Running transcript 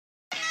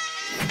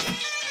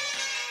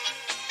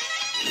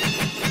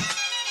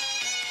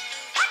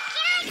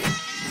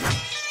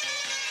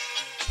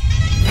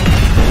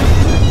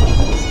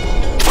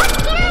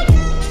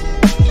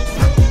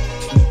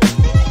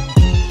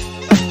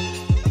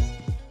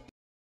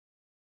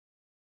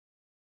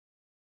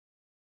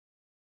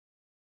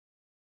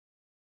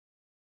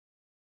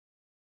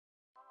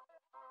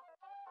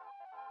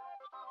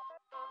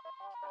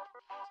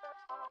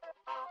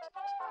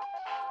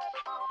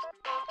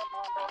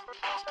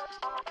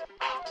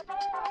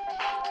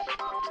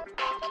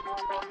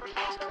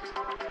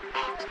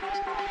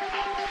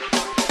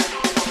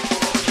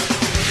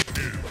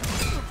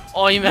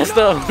Oh, you messed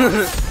up.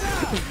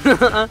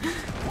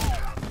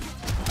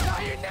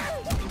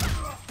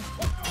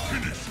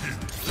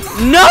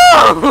 No!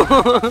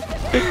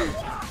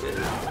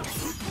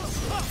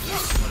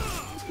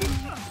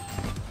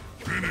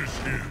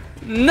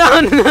 No,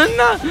 no,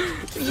 no!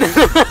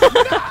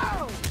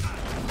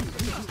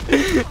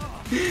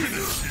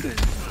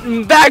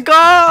 Back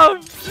off!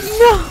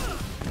 No!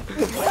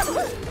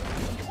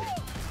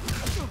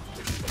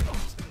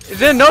 Is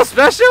there no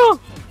special?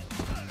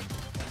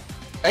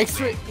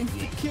 Extra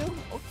instant kill?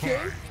 Okay.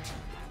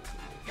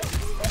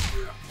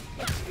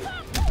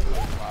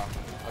 Wow.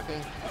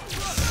 Okay.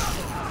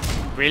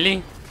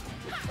 Really?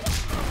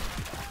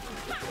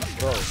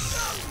 Bro.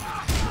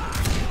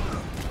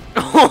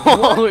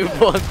 Oh, we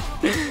both.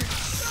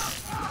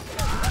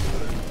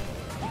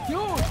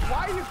 Dude,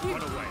 why you keep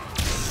run away?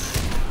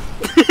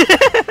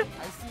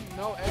 I see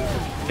no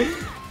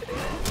energy.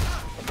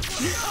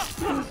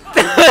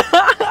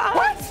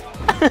 What?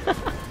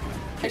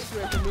 Extra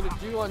for me to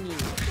do on you.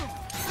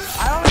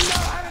 I don't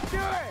know how to do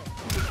it.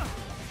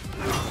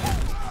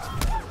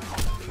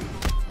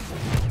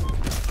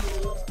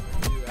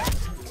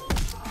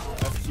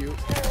 That's cute.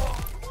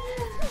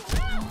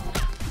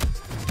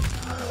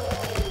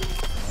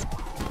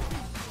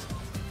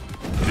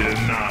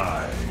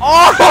 Denied.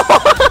 Oh!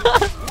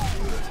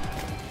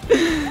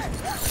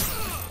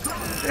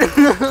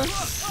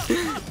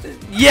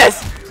 Yes!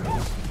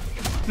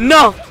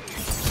 No!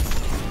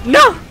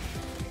 No!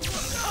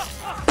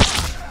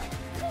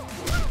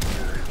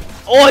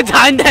 Oh, I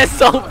timed that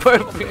so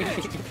perfectly.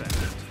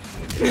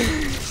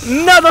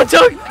 No, don't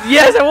choke!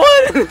 Yes, I won!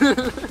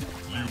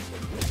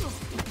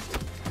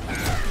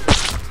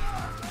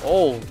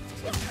 Oh.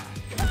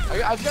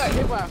 I got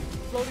hit by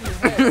floating your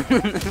head.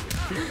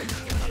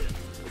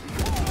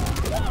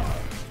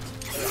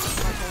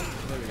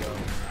 There we go.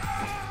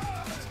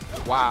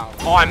 Wow.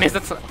 Oh, I missed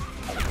it.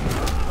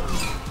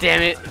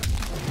 Damn it.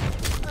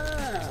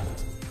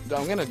 Dude,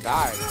 I'm gonna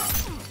die.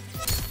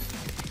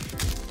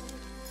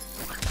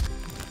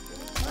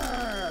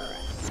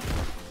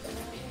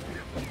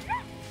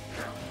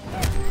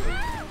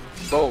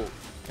 Bro.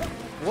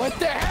 What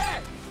the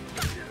heck?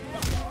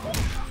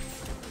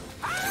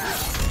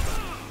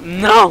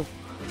 No.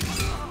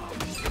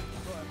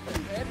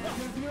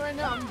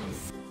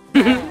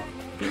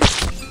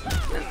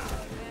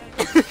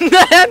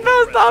 The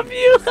headphones stop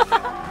you.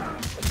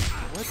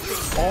 What the?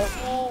 Oh.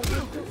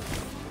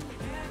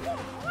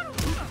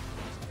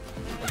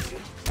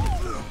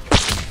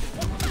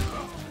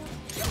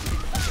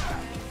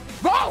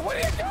 Bro, what are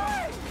you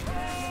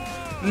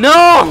doing? No.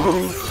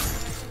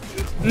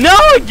 No,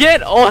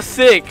 get oh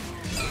sick.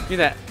 Do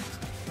that.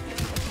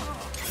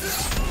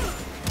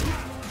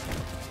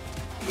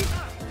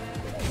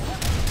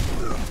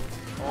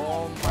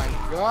 Oh my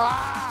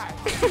god.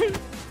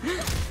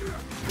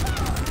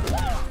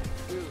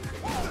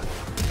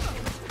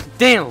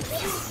 Damn.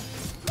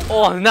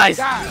 Oh, nice.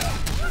 God.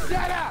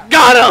 Shut up.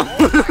 Got him.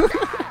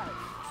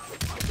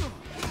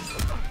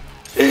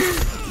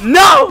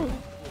 No.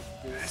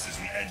 This is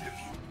the end of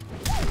you.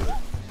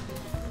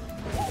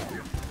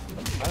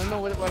 I don't know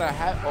what I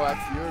have. Oh,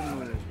 that's your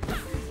move.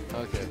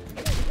 Okay.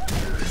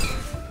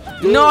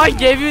 No, I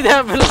gave you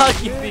that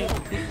blocky thing.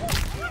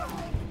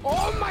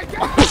 Oh my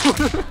god!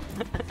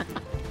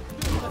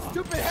 That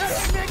stupid head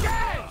hit me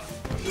again!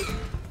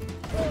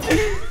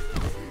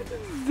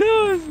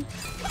 Dude.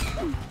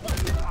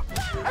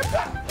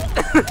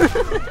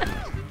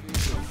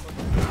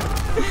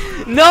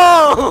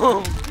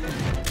 No!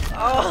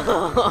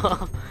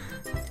 Oh.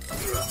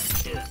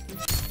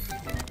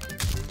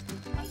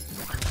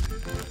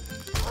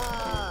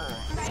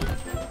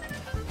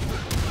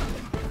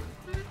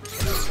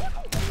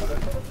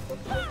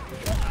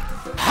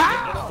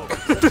 How?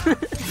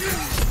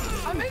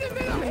 I'm in the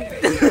middle here!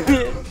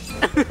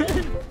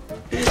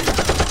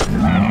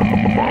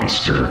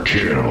 Monster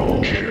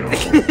kill.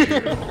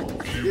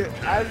 Yeah,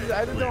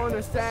 I just don't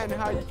understand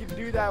how you can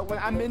do that when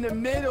I'm in the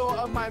middle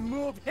of my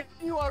move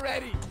hitting you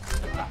already.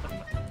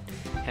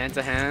 Hand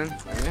to hand.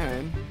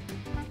 Man.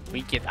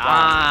 We get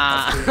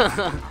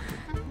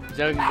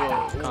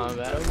jungle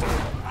combat.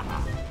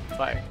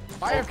 Fire.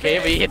 Okay,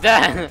 but you hit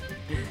that.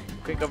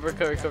 Quick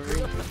uppercut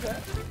recovery.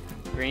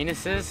 Green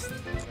assist.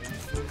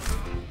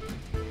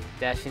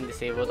 Dashing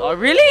disabled. Oh,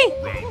 really?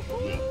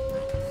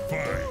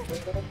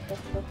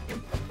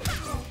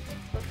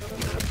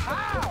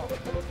 How?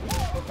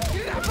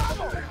 Get that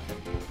bubble!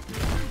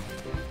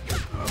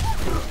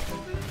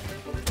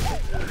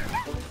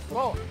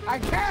 Whoa, I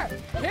can't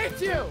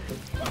hit you!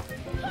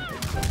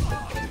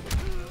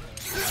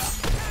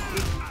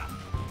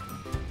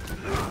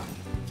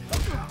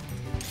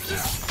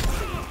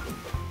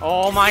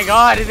 Oh my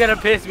god, he's gonna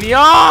piss me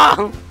off!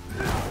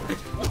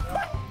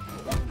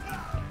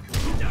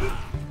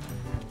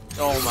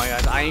 Oh my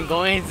god, I ain't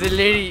going to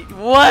literally.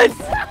 What? Oh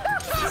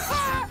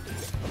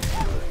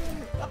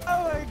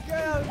my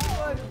god, that was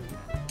funny!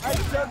 I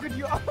jumped with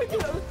you. Oh my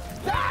god.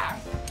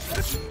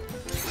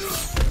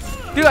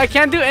 Dude, I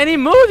can't do any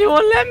moves. You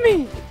won't let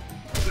me.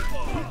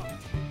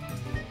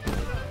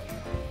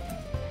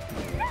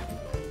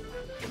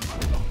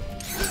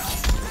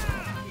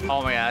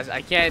 Oh my gosh,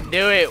 I can't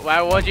do it.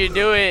 Why won't you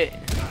do it?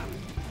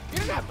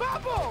 Get in that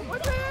bubble!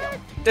 What the heck?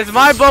 It's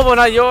my bubble,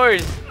 not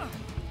yours.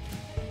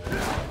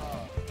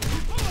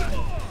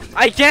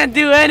 I can't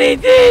do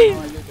anything.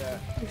 Oh, I did that.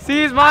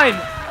 See, it's mine.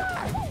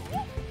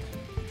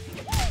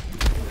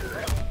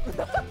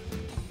 Okay,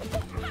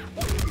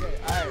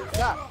 alright,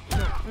 stop.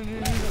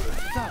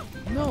 Stop.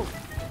 No.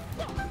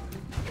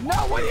 No,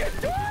 what are you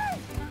doing?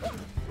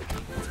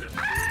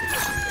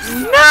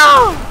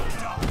 No!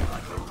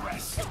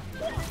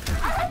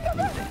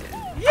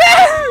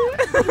 Yeah!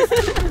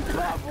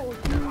 Bubble,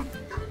 dude.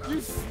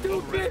 You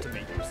stupid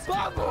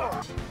bubble.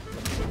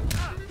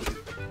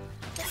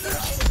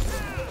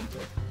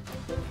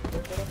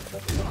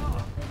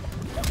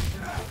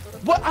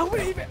 What? I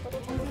wouldn't even.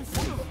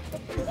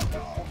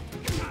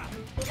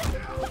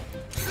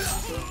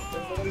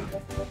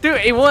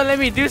 Dude, it won't let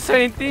me do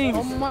certain things.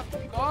 Oh my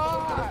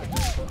god.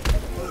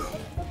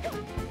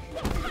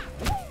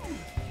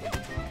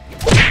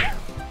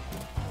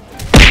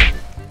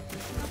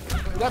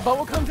 That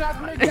bubble comes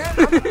after me again?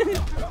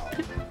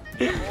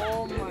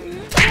 Oh my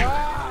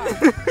god.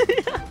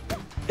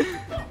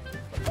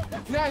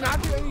 Can I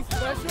not do any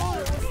special?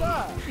 What's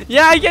up?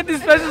 Yeah, I get the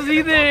specials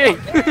either.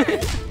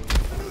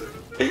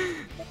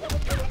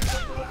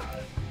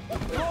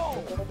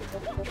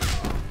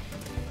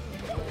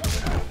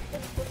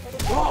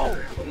 Whoa!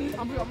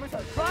 I'm gonna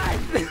start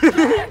crying!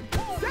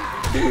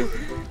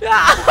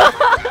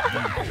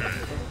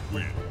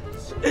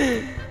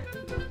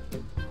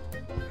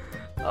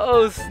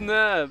 Oh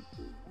snap!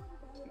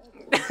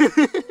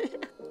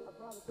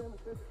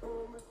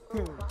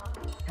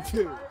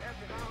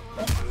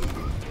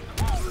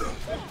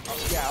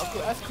 Yeah,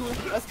 okay, that's cool.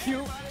 That's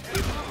cute.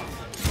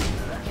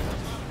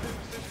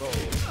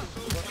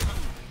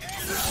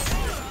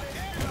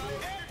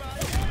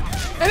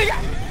 And he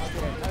got.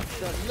 Okay, that's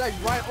done. You like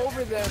right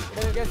over them,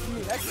 and it gets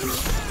me. That's cute.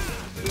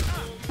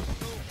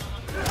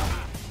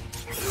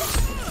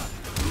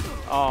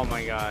 Oh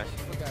my gosh!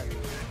 Look at you.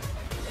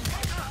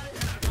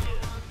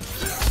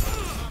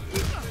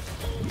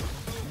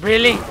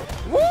 Really?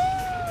 Woo!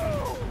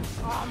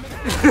 Oh, man.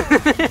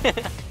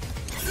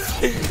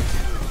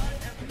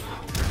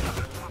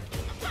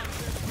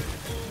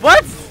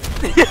 What?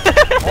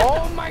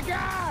 Oh my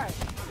god!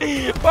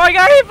 Oh, I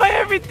got hit by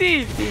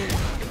everything.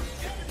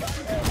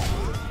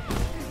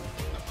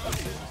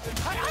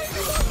 I didn't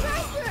even go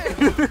past it!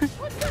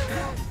 What the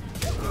hell?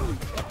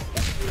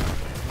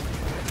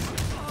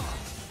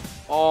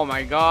 Oh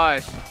my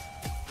gosh!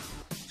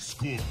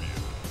 Scorpion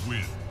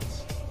wins.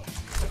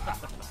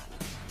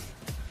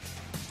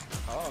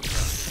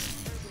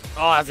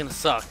 Oh, that's gonna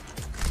suck.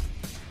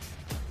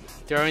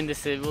 During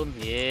disabled?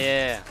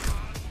 Yeah.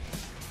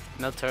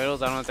 No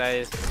turtles? I don't know what that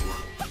is.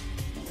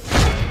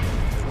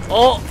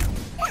 Oh!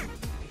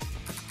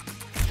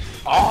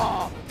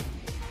 Oh!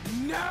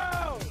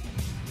 No!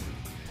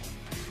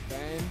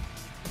 Ben.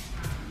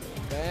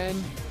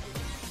 Ben.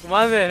 Come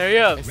on then, hurry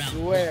up. I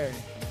swear.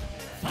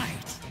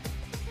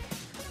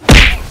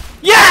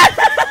 Yeah!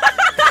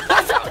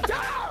 That's so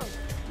dumb!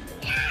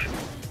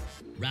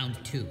 Round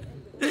 2.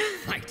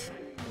 Fight.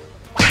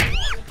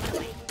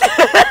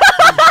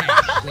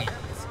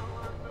 Wins.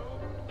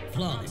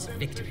 Flawless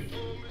victory.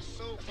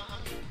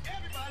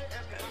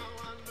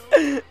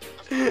 Dude,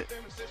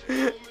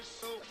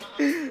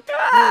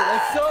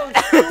 that's so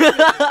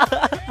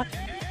stupid.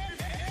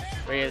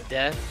 Ray of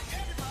death.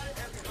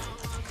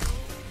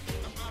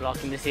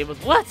 Blocking disabled.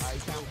 What? I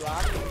can't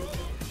block.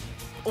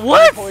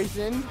 What?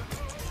 Poison.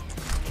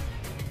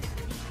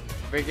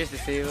 Breaker's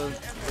disabled.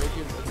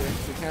 You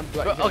can't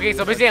block. Bro, okay,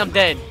 so basically I'm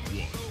dead.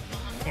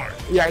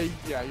 Yeah,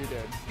 yeah, you're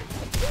dead.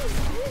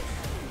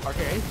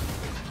 Okay.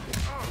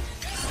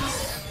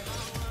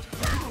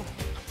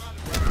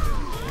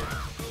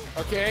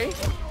 Okay.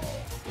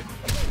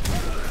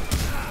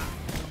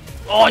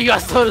 Oh, you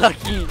got so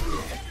lucky.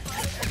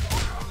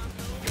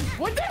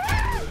 What the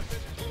hell?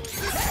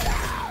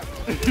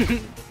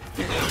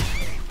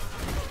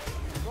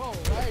 Bro,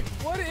 like,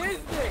 what is this?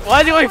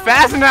 Why is it going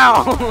fast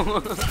now?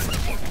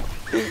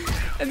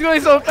 It's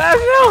going so fast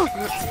now.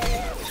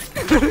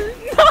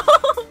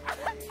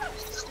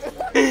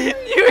 No.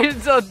 You were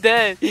so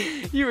dead.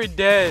 You were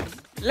dead.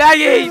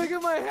 Lagging. Look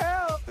at my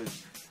health.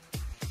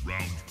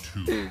 Round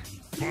 2.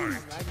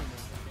 Fight.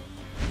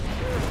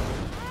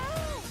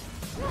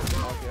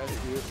 Okay, that's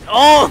cute.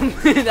 Oh,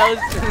 that was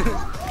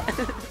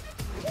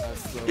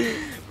That's so good.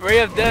 Ray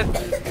of death.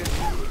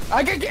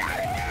 I can get out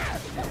of here!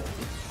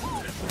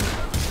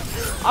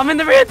 I'm in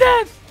the Ray of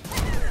death.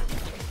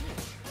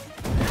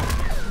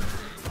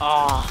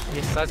 Oh,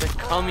 you're such a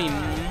cummy.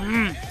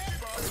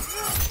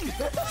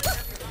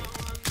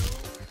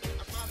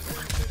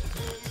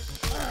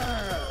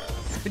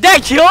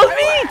 That killed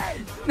me?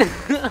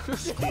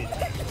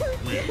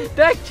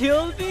 That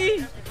killed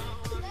me?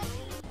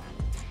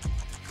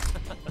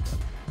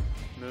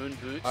 Moon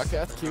boots. Okay,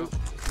 that's cute.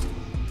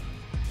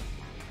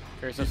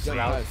 Curse of Jump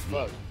high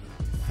Sprout. as fuck.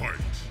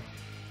 Fight.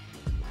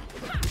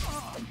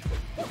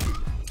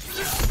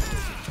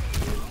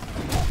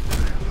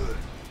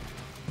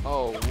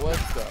 Oh, what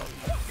the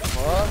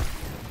fuck?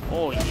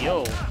 Oh,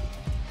 yo.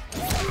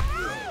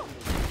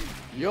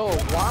 Yo,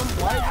 why?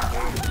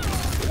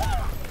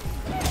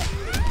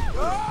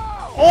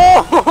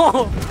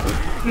 Oh!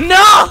 No!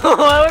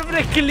 I went for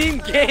a clean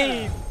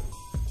game.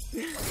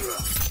 You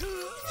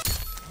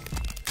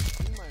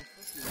my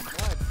fucking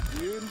nuts,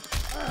 dude.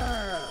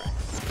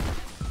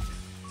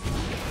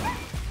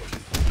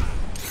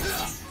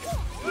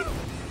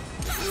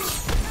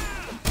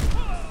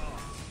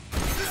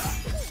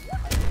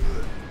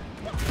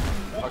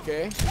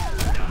 Okay.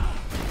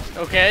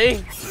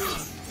 Okay.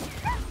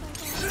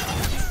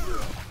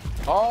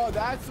 Oh,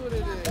 that's what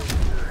it is.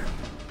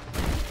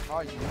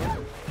 Oh, you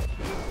know.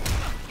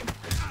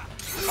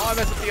 Oh, I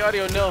messed with the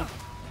audio. No.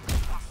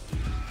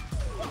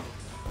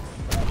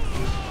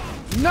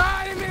 No,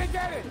 I didn't mean to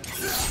get it.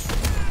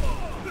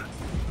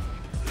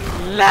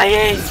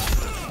 Lying.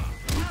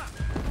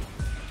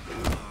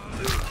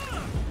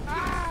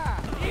 Ah,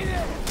 eat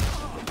it.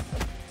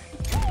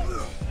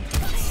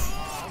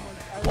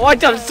 Oh, I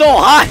jumped so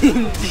high.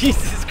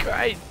 Jesus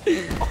Christ.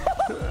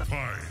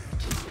 Fight.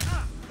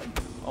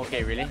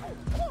 Okay, really?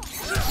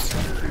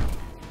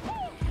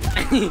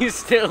 You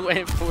still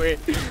went for it.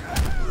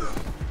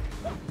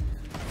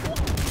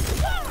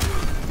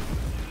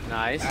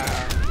 Nice.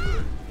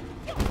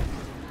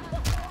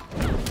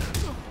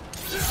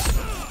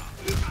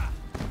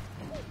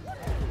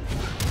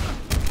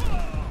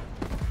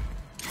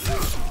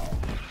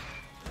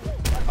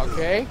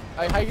 Okay.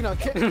 How you gonna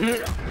kick?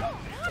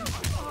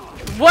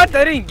 What?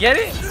 I didn't get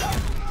it?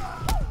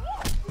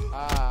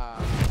 Ha.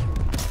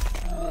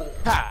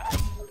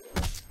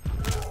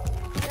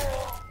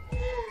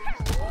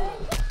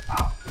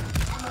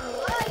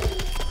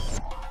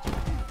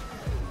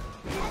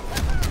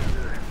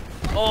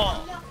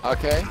 Oh.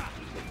 Okay.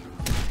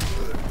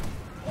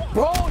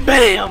 Bro,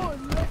 Bam!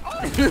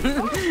 Get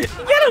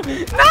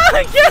him! No!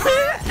 Get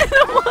him!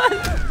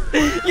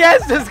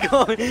 Yes, let's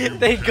go!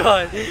 Thank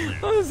God!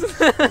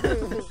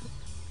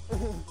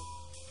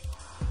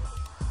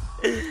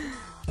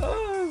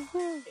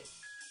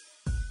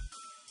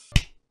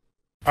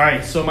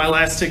 Alright, so my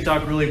last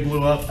TikTok really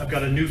blew up. I've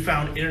got a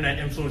newfound internet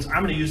influence.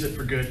 I'm going to use it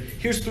for good.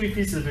 Here's 3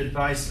 pieces of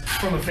advice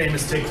from a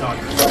famous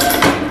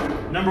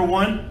TikToker. Number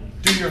 1,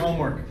 do your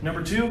homework.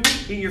 Number 2,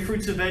 eat your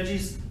fruits and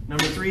veggies.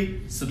 Number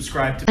 3,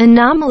 subscribe to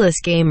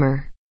Anomalous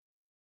Gamer.